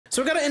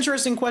So we got an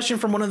interesting question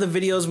from one of the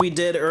videos we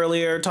did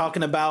earlier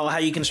talking about how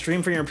you can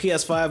stream from your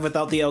PS5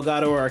 without the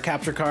Elgato or a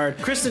capture card.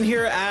 Kristen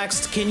here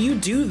asked, can you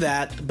do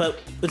that, but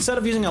instead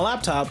of using a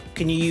laptop,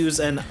 can you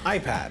use an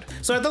iPad?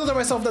 So I thought to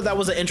myself that that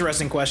was an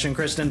interesting question,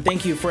 Kristen.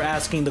 Thank you for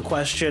asking the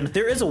question.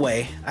 There is a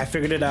way. I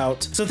figured it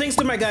out. So thanks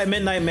to my guy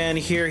Midnight Man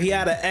here. He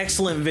had an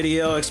excellent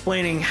video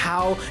explaining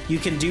how you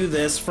can do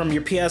this from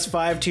your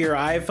PS5 to your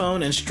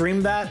iPhone and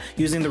stream that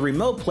using the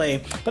remote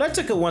play, but I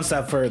took it one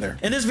step further.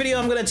 In this video,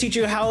 I'm going to teach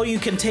you how you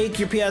can take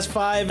your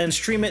PS5 and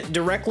stream it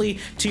directly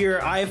to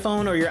your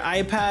iPhone or your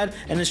iPad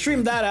and then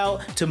stream that out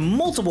to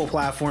multiple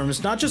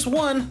platforms, not just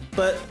one,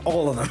 but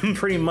all of them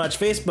pretty much.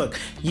 Facebook,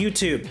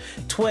 YouTube,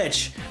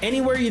 Twitch,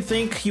 anywhere you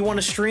think you want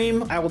to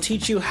stream, I will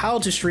teach you how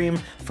to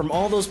stream from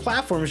all those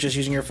platforms just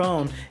using your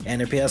phone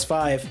and your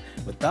PS5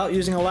 without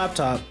using a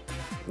laptop.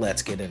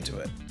 Let's get into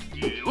it.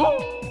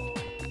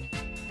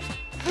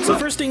 So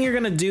first thing you're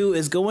gonna do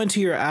is go into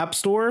your app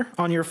store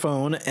on your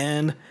phone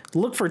and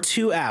look for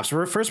two apps.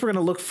 First, we're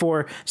gonna look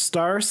for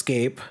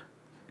Starscape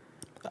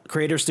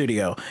Creator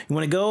Studio. You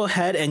wanna go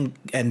ahead and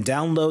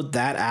download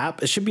that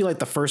app. It should be like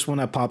the first one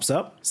that pops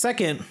up.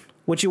 Second,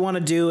 what you wanna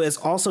do is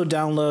also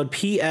download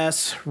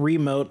PS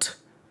Remote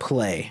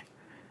Play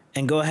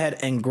and go ahead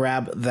and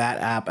grab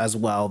that app as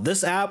well.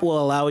 This app will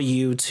allow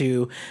you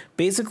to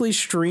basically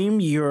stream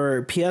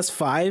your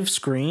PS5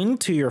 screen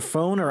to your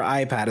phone or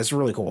iPad. It's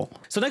really cool.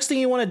 So next thing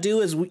you want to do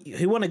is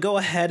you want to go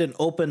ahead and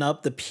open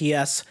up the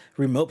PS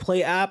Remote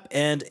Play app,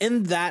 and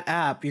in that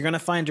app you're going to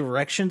find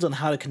directions on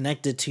how to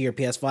connect it to your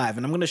PS5,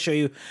 and I'm going to show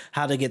you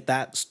how to get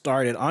that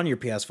started on your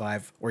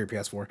PS5 or your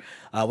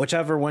PS4,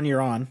 whichever one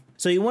you're on.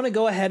 So you want to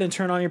go ahead and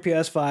turn on your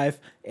PS5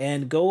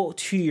 and go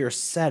to your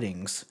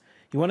settings.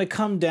 You want to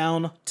come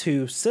down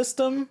to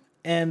System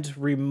and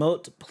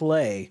Remote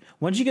Play.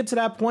 Once you get to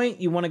that point,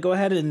 you want to go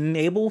ahead and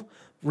enable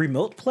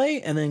Remote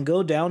Play and then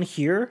go down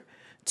here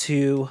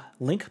to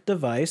Link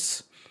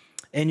Device.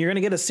 And you're going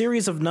to get a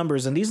series of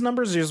numbers, and these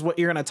numbers is what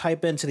you're going to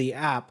type into the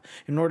app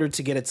in order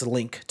to get it to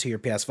link to your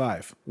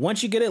PS5.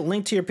 Once you get it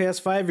linked to your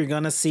PS5, you're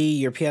going to see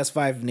your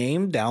PS5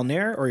 name down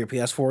there or your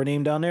PS4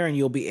 name down there, and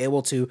you'll be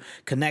able to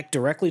connect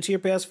directly to your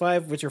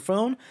PS5 with your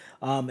phone.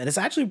 And it's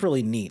actually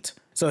really neat.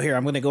 So here,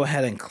 I'm going to go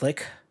ahead and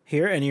click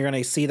here, and you're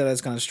going to see that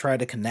it's going to try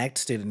to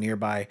connect to the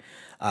nearby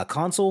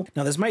console.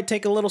 Now, this might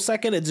take a little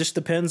second. It just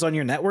depends on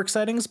your network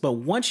settings, but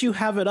once you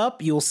have it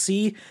up, you'll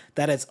see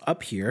that it's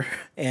up here.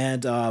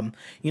 And,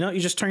 you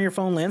just turn your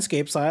phone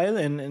landscape side,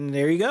 and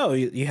there you go.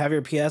 You have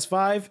your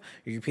PS5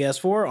 or your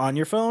PS4 on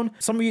your phone.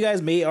 Some of you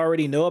guys may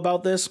already know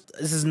about this.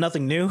 This is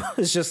nothing new.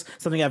 It's just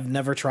something I've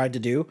never tried to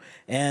do.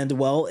 And,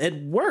 well, it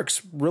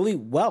works really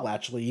well,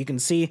 actually. You can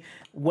see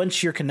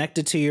once you're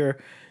connected to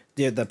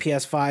the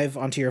PS5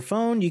 onto your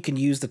phone, you can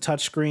use the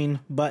touchscreen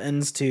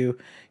buttons to,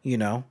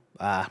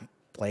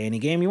 play any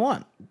game you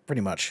want,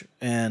 pretty much.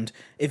 And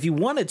if you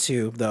wanted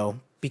to,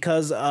 though,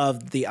 because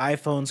of the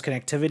iPhone's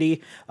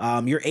connectivity,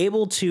 you're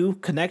able to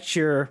connect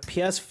your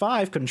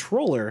PS5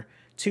 controller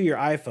to your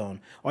iPhone.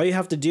 All you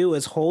have to do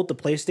is hold the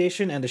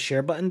PlayStation and the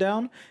share button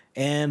down,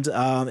 and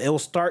it will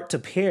start to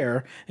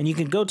pair, and you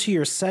can go to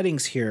your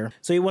settings here.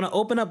 So you want to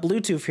open up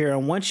Bluetooth here,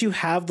 and once you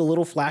have the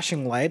little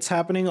flashing lights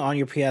happening on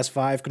your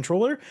PS5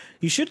 controller,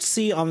 you should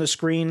see on the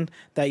screen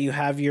that you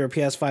have your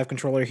PS5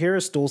 controller here,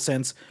 is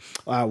DualSense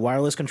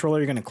wireless controller.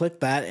 You're going to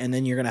click that, and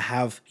then you're going to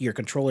have your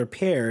controller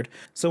paired.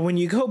 So when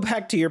you go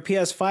back to your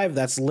PS5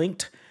 that's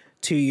linked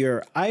to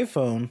your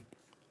iPhone,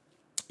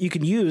 you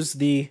can use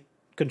the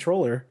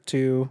controller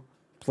to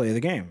play the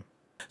game.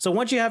 So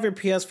once you have your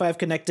PS5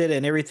 connected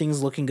and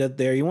everything's looking good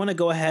there, you want to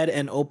go ahead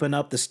and open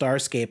up the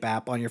Starscape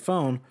app on your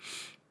phone.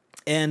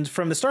 And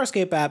from the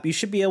Starscape app, you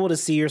should be able to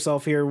see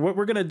yourself here. What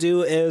we're going to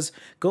do is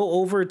go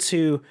over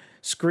to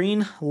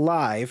Screen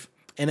Live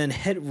and then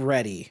hit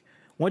Ready.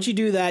 Once you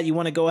do that, you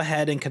want to go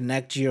ahead and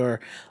connect your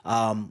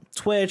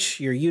Twitch,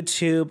 your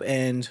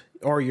YouTube,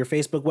 or your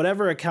Facebook,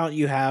 whatever account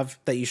you have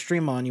that you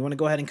stream on, you want to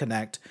go ahead and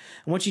connect.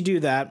 And once you do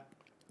that,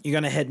 you're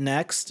going to hit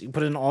next. You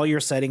put in all your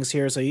settings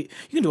here. So you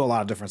can do a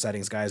lot of different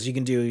settings, guys. You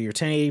can do your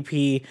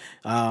 1080p,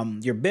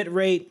 your bit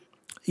rate.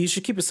 You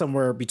should keep it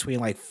somewhere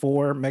between like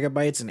 4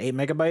 megabytes and 8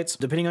 megabytes.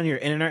 Depending on your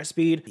internet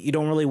speed, you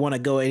don't really want to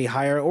go any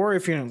higher. Or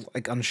if you're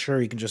like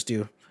unsure, you can just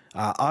do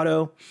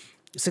auto,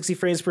 60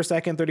 frames per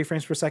second, 30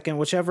 frames per second,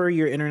 whichever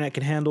your internet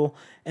can handle.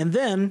 And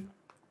then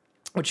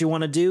what you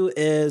want to do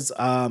is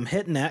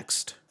hit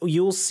next.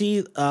 You'll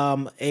see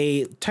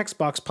a text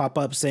box pop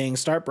up saying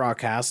start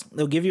broadcast.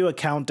 They'll give you a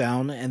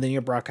countdown and then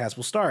your broadcast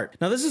will start.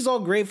 Now this is all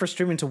great for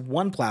streaming to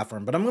one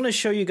platform, but I'm going to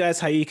show you guys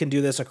how you can do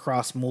this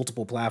across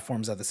multiple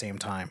platforms at the same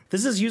time.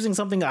 This is using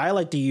something I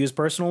like to use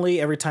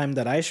personally every time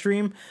that I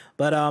stream,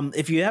 but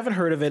if you haven't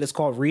heard of it, it's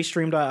called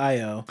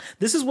Restream.io.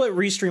 This is what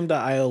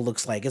Restream.io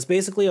looks like. It's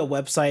basically a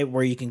website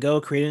where you can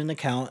go create an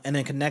account and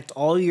then connect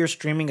all your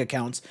streaming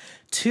accounts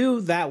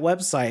to that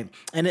website,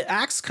 and it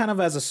acts kind of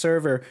as a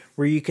server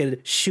where you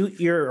could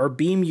shoot or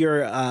beam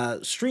your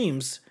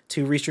streams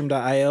to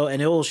Restream.io,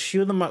 and it will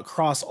shoot them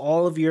across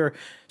all of your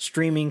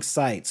streaming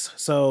sites.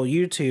 So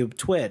YouTube,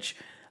 Twitch,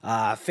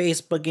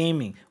 Facebook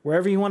gaming,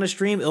 wherever you want to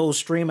stream, it'll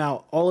stream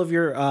out all of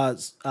your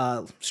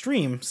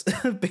streams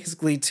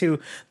basically to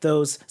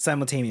those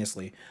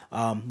simultaneously,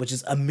 which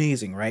is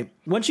amazing, right?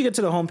 Once you get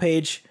to the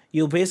homepage,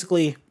 you'll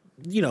basically,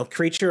 you know,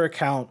 create your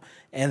account.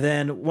 And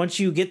then once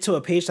you get to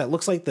a page that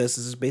looks like this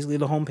is basically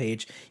the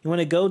homepage, you want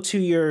to go to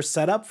your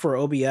setup for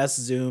OBS,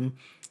 Zoom,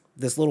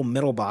 this little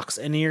middle box,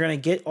 and you're going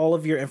to get all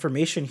of your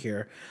information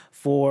here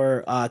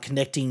for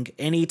connecting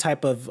any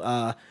type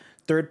of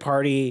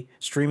third-party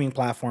streaming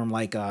platform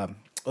like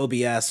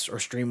OBS or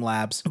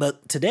Streamlabs.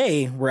 But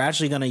today we're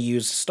actually going to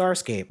use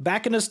Starscape.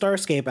 Back in the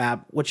Starscape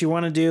app, what you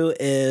want to do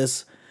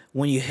is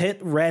when you hit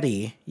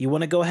ready, you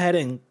want to go ahead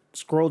and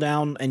scroll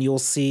down and you'll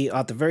see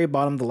at the very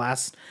bottom, the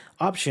last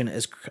option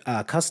is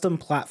custom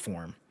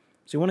platform.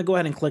 So you want to go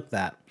ahead and click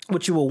that.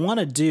 What you will want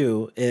to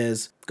do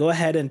is go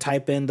ahead and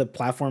type in the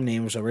platform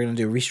name. So we're going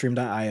to do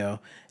restream.io.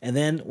 And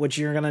then what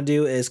you're going to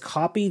do is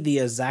copy the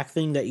exact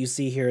thing that you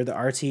see here, the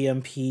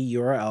RTMP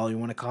URL. You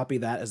want to copy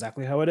that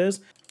exactly how it is.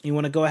 You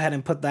want to go ahead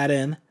and put that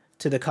in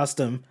to the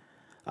custom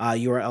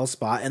URL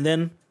spot. And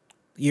then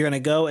you're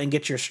going to go and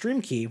get your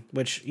stream key,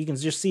 which you can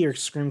just see your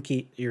stream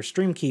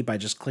key by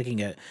just clicking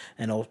it,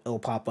 and it'll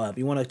pop up.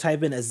 You want to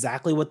type in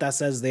exactly what that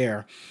says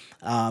there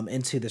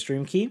into the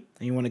stream key.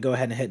 And you want to go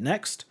ahead and hit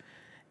next.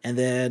 And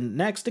then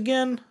next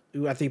again,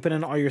 after you put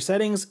in all your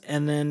settings,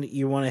 and then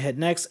you want to hit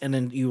next, and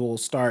then you will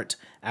start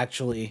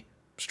actually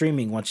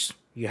streaming once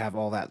you have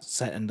all that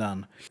set and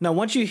done. Now,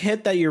 once you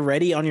hit that you're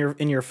ready on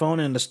in your phone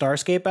in the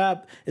Starscape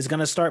app, it's going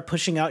to start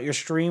pushing out your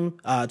stream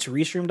to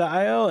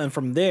restream.io. And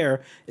from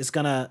there, it's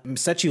going to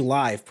set you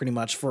live pretty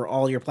much for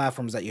all your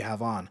platforms that you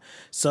have on.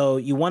 So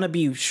you want to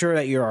be sure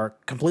that you are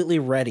completely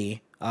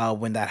ready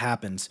when that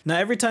happens. Now,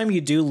 every time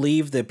you do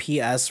leave the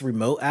PS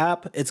remote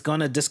app, it's going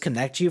to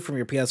disconnect you from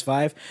your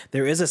PS5.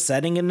 There is a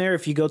setting in there.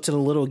 If you go to the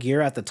little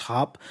gear at the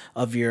top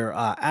of your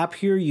app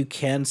here, you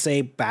can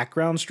say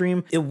background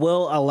stream. It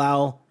will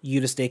allow you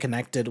to stay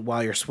connected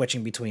while you're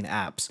switching between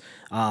apps,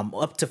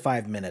 up to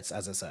 5 minutes,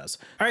 as it says.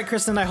 All right,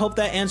 Kristen, I hope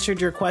that answered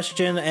your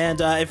question.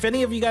 And if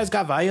any of you guys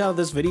got value out of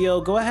this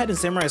video, go ahead and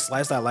samurai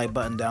slice that like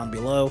button down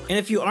below. And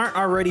if you aren't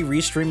already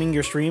restreaming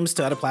your streams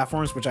to other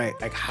platforms, which I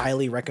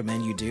highly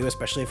recommend you do,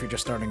 especially if you're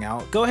just starting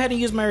out, go ahead and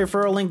use my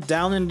referral link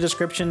down in the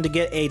description to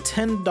get a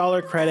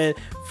 $10 credit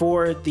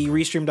for the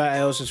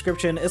restream.io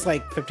subscription. It's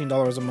like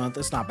 $15 a month.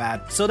 It's not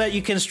bad. So that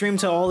you can stream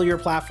to all of your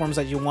platforms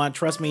that you want.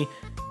 Trust me,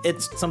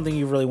 it's something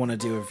you really want to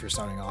do if you're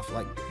starting off.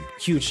 Like,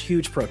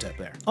 huge pro tip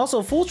there.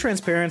 Also, full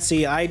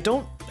transparency, I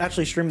don't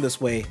actually stream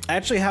this way. I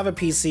actually have a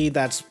PC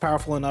that's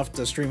powerful enough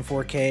to stream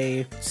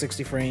 4K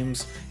 60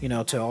 frames, you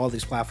know, to all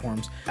these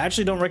platforms. I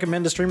actually don't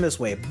recommend to stream this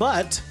way,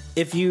 but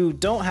if you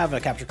don't have a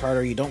capture card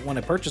or you don't want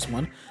to purchase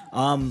one,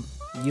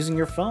 using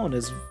your phone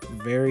is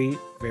very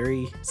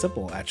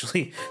simple,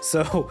 actually.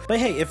 So, but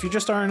hey, if you're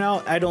just starting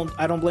out, I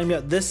don't blame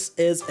you. This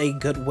is a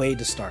good way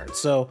to start.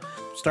 So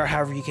start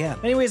however you can.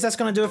 Anyways, that's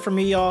gonna do it for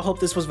me, y'all. Hope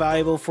this was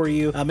valuable for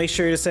you. Make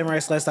sure to samurai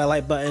slice that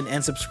like button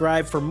and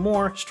subscribe for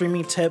more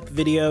streaming tip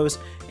videos.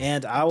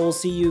 And I will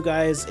see you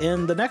guys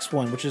in the next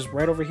one, which is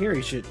right over here.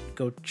 You should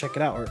go check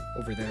it out, or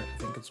over there.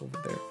 I think it's over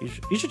there.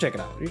 You should check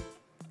it out.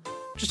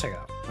 Just check it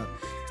out. All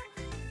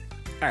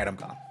right, I'm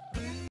gone.